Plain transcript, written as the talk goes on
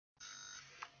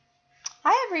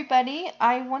Hi everybody,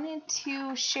 I wanted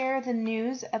to share the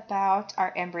news about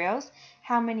our embryos,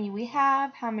 how many we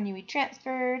have, how many we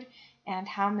transferred, and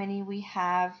how many we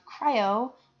have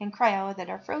cryo that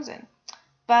are frozen.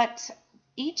 But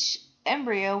each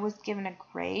embryo was given a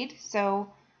grade,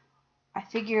 so I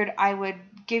figured I would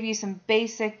give you some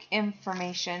basic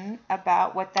information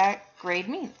about what that grade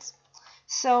means.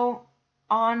 So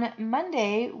on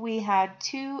Monday, we had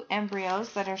 2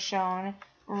 embryos that are shown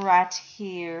right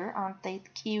here. Aren't they the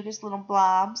cutest little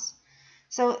blobs?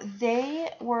 So they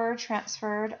were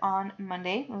transferred on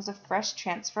Monday. It was a fresh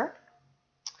transfer.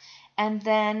 And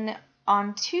then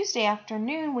on Tuesday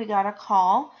afternoon, we got a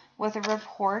call with a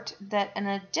report that an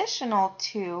additional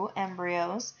 2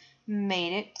 embryos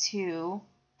made it to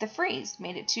the freeze,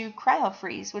 made it to cryo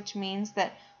freeze, which means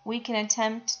that we can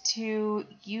attempt to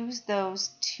use those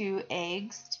 2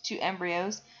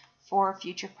 embryos for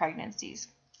future pregnancies.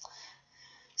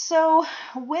 So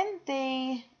when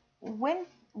they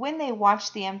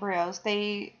watch the embryos,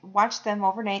 they watch them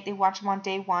overnight. They watch them on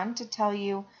day 1 to tell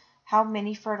you how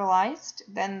many fertilized.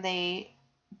 Then they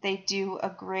do a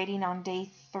grading on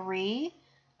day 3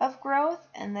 of growth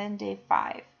and then day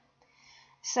 5.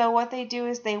 So what they do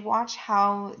is they watch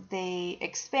how they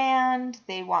expand,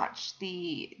 they watch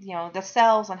the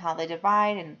cells and how they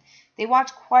divide, and they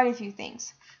watch quite a few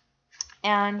things.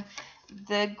 And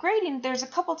the grading, there's a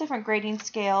couple different grading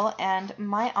scale, and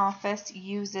my office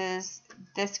uses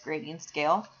this grading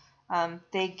scale.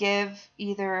 They give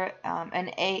either an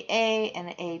AA,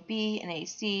 an AB, an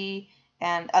AC,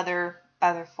 and other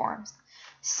forms.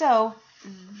 So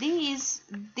these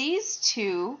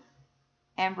 2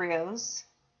 embryos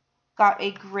got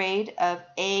a grade of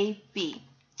AB.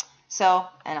 So,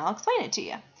 and I'll explain it to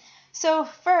you. So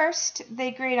first,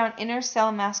 they grade on inner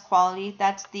cell mass quality.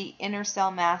 That's the inner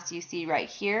cell mass you see right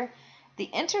here. The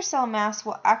intercell mass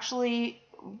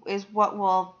is what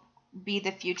will be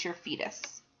the future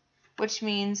fetus, which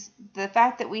means the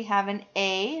fact that we have an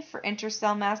A for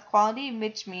intercell mass quality,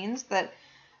 which means that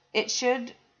it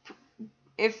should,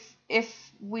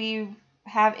 if we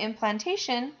have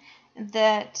implantation,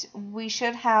 that we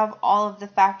should have all of the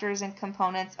factors and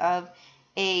components of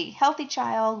a healthy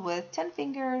child with 10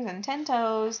 fingers and 10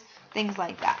 toes, things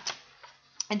like that.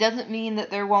 It doesn't mean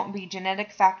that there won't be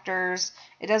genetic factors.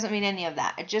 It doesn't mean any of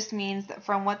that. It just means that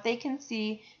from what they can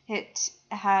see, it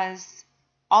has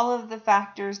all of the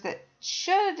factors that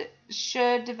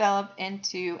should develop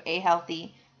into a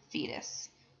healthy fetus,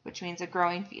 which means a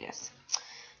growing fetus.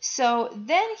 So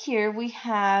then here we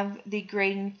have the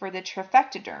grading for the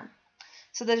trophectoderm.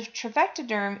 So the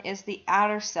trophectoderm is the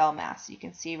outer cell mass you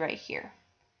can see right here.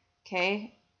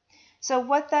 Okay, so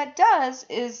what that does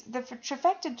is the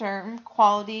trophectoderm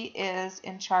quality is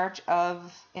in charge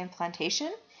of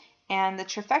implantation, and the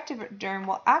trophectoderm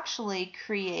will actually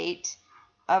create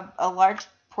a large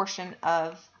portion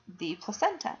of the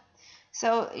placenta.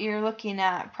 So you're looking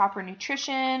at proper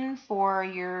nutrition for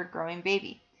your growing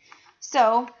baby.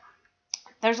 So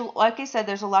like I said,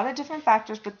 there's a lot of different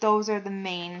factors, but those are the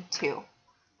main 2.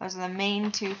 Those are the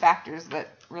main 2 factors that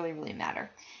really, really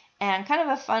matter. And kind of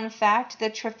a fun fact,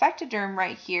 the trophectoderm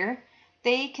right here,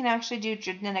 they can actually do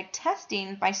genetic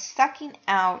testing by sucking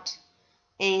out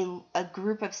a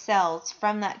group of cells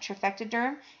from that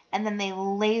trophectoderm, and then they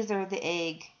laser the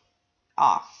egg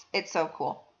off. It's so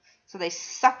cool. So they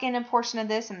suck in a portion of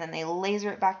this, and then they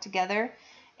laser it back together,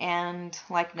 and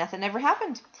like nothing ever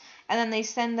happened. And then they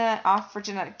send that off for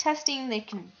genetic testing. They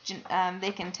can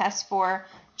test for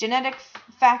genetic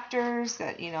factors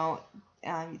that you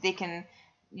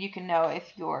can know if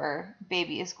your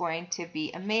baby is going to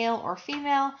be a male or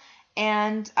female.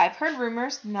 And I've heard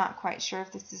rumors, not quite sure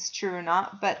if this is true or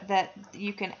not, but that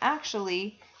you can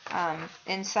actually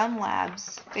in some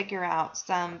labs figure out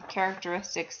some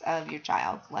characteristics of your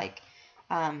child, like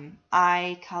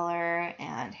eye color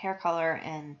and hair color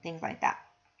and things like that.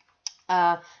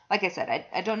 Like I said,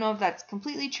 I don't know if that's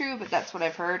completely true, but that's what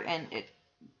I've heard, and it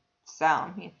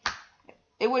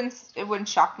wouldn't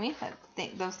shock me. I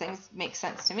think those things make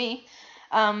sense to me.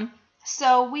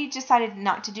 So we decided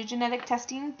not to do genetic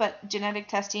testing, but genetic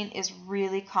testing is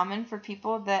really common for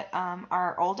people that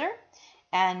are older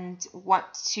and want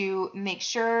to make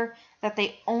sure that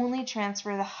they only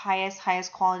transfer the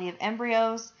highest quality of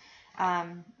embryos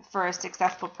for a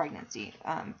successful pregnancy.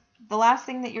 The last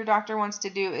thing that your doctor wants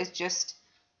to do is just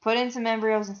put in some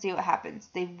embryos and see what happens.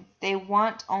 They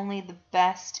want only the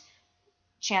best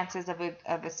chances of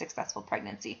a successful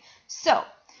pregnancy. So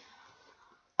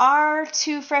our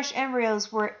 2 fresh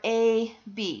embryos were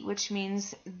AB, which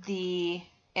means the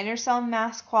inner cell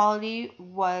mass quality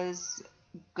was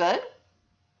good.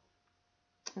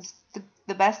 It's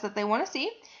the best that they want to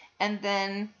see. and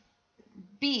then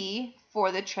B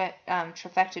for the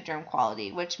trifectoderm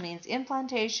quality, which means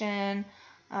implantation,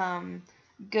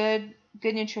 good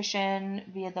nutrition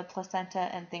via the placenta,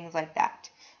 and things like that.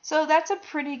 So that's a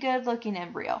pretty good looking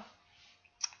embryo.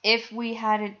 If we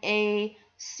had an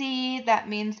AC, that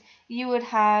means you would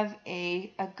have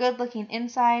a good looking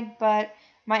inside, but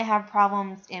might have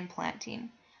problems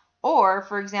implanting. Or,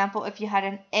 for example, if you had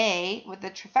an A with the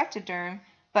trifectoderm,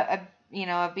 but a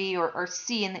B or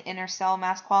C in the inner cell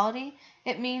mass quality,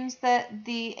 it means that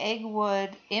the egg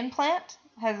would implant,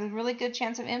 has a really good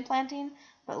chance of implanting,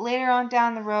 but later on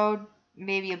down the road,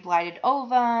 maybe a blighted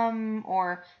ovum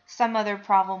or some other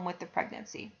problem with the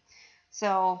pregnancy.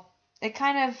 So it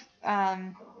kind of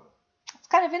it's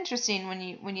kind of interesting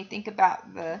when you think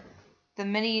about the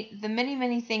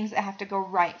many things that have to go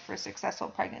right for a successful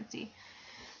pregnancy.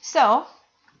 So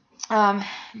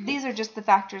these are just the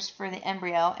factors for the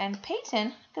embryo. And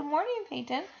Peyton, good morning,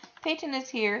 Peyton. Peyton is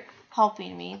here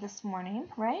helping me this morning,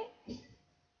 right?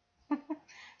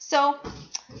 So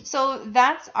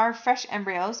that's our fresh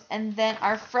embryos, and then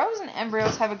our frozen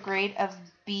embryos have a grade of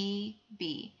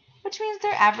BB, which means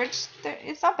they're average.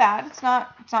 It's not bad. It's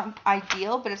not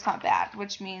ideal, but it's not bad,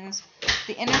 which means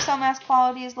the inner cell mass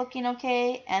quality is looking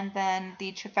okay, and then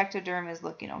the trifectoderm is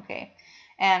looking okay.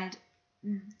 And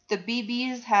the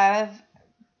BBs have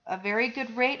a very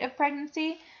good rate of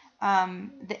pregnancy.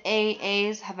 The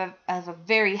AAs have a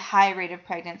very high rate of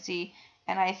pregnancy,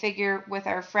 and I figure with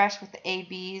our fresh, with the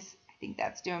ABs, I think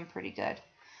that's doing pretty good.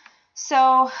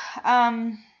 So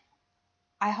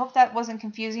I hope that wasn't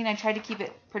confusing. I tried to keep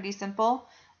it pretty simple.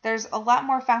 There's a lot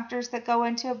more factors that go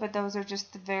into it, but those are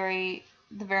just the very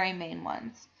main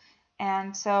ones.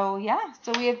 And so yeah,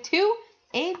 so we have 2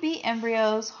 AB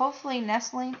embryos hopefully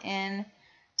nestling in.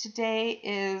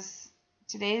 Today's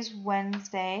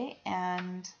Wednesday,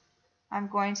 and I'm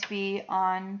going to be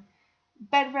on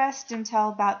bed rest until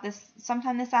about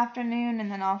sometime this afternoon,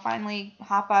 and then I'll finally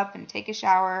hop up and take a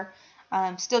shower.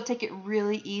 Still take it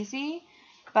really easy,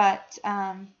 but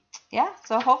yeah,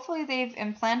 so hopefully they've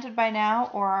implanted by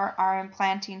now or are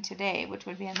implanting today, which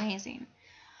would be amazing.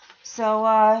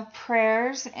 So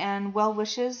prayers and well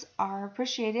wishes are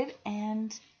appreciated,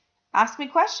 and ask me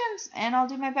questions and I'll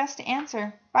do my best to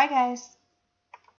answer. Bye, guys.